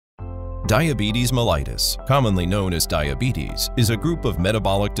Diabetes mellitus, commonly known as diabetes, is a group of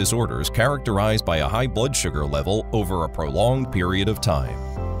metabolic disorders characterized by a high blood sugar level over a prolonged period of time.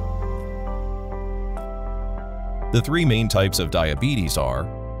 The three main types of diabetes are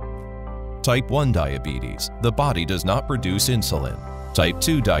Type 1 diabetes, the body does not produce insulin. Type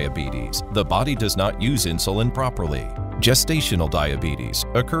 2 diabetes, the body does not use insulin properly. Gestational diabetes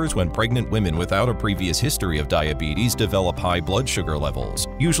occurs when pregnant women without a previous history of diabetes develop high blood sugar levels,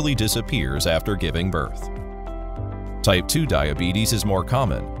 usually disappears after giving birth. Type 2 diabetes is more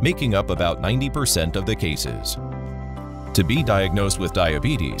common, making up about 90% of the cases. To be diagnosed with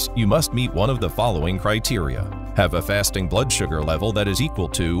diabetes, you must meet one of the following criteria. Have a fasting blood sugar level that is equal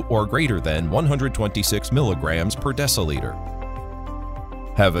to or greater than 126 milligrams per deciliter.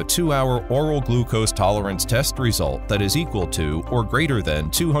 Have a 2-hour oral glucose tolerance test result that is equal to or greater than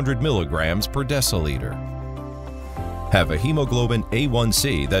 200 milligrams per deciliter. Have a hemoglobin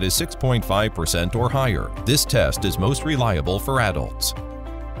A1c that is 6.5% or higher. This test is most reliable for adults.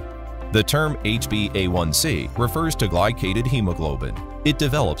 The term HbA1c refers to glycated hemoglobin. It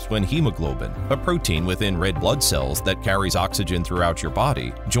develops when hemoglobin, a protein within red blood cells that carries oxygen throughout your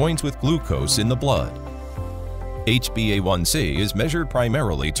body, joins with glucose in the blood. HbA1c is measured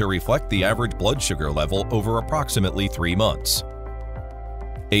primarily to reflect the average blood sugar level over approximately 3 months.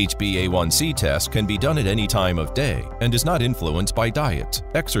 HbA1c test can be done at any time of day and is not influenced by diet,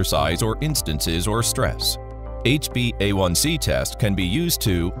 exercise, or instances or stress. HbA1c test can be used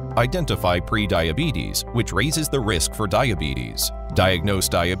to identify prediabetes, which raises the risk for diabetes, diagnose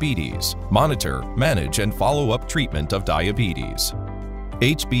diabetes, monitor, manage, and follow up treatment of diabetes.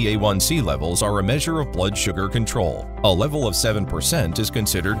 HbA1c levels are a measure of blood sugar control. A level of 7% is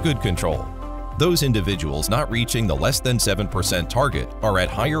considered good control. Those individuals not reaching the less than 7% target are at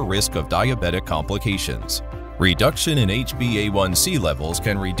higher risk of diabetic complications. Reduction in HbA1c levels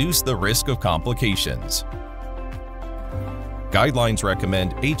can reduce the risk of complications. Guidelines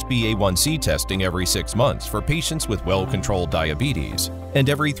recommend HbA1c testing every 6 months for patients with well-controlled diabetes and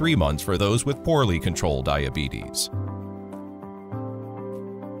every 3 months for those with poorly controlled diabetes.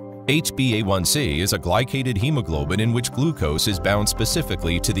 HbA1c is a glycated hemoglobin in which glucose is bound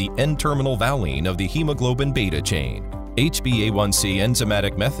specifically to the N-terminal valine of the hemoglobin beta chain. HbA1c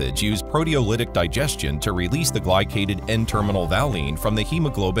enzymatic methods use proteolytic digestion to release the glycated N-terminal valine from the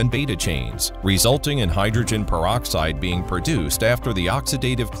hemoglobin beta chains, resulting in hydrogen peroxide being produced after the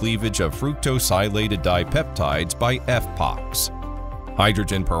oxidative cleavage of fructosylated dipeptides by FPOX.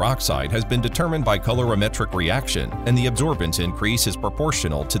 Hydrogen peroxide has been determined by colorimetric reaction, and the absorbance increase is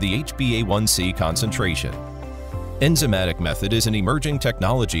proportional to the HbA1c concentration. Enzymatic method is an emerging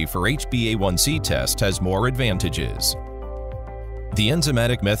technology for HbA1c test has more advantages. The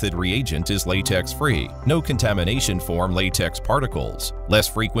enzymatic method reagent is latex-free, no contamination form latex particles, less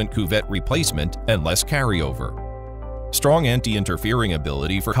frequent cuvette replacement, and less carryover. Strong anti-interfering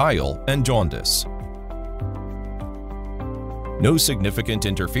ability for chyle and jaundice. No significant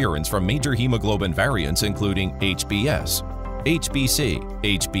interference from major hemoglobin variants including HbS, HbC,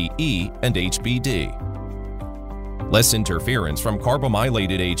 HbE, and HbD. Less interference from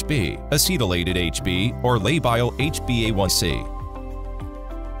carbamylated Hb, acetylated Hb, or labile HbA1c.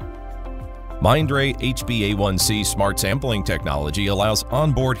 Mindray HbA1c smart sampling technology allows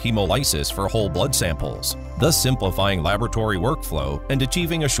onboard hemolysis for whole blood samples, thus simplifying laboratory workflow and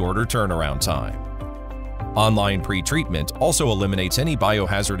achieving a shorter turnaround time. Online pre-treatment also eliminates any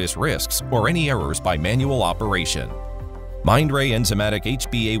biohazardous risks or any errors by manual operation. Mindray enzymatic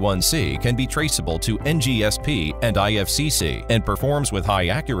HbA1c can be traceable to NGSP and IFCC and performs with high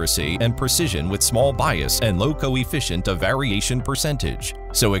accuracy and precision with small bias and low coefficient of variation percentage,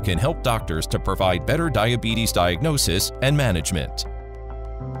 so it can help doctors to provide better diabetes diagnosis and management.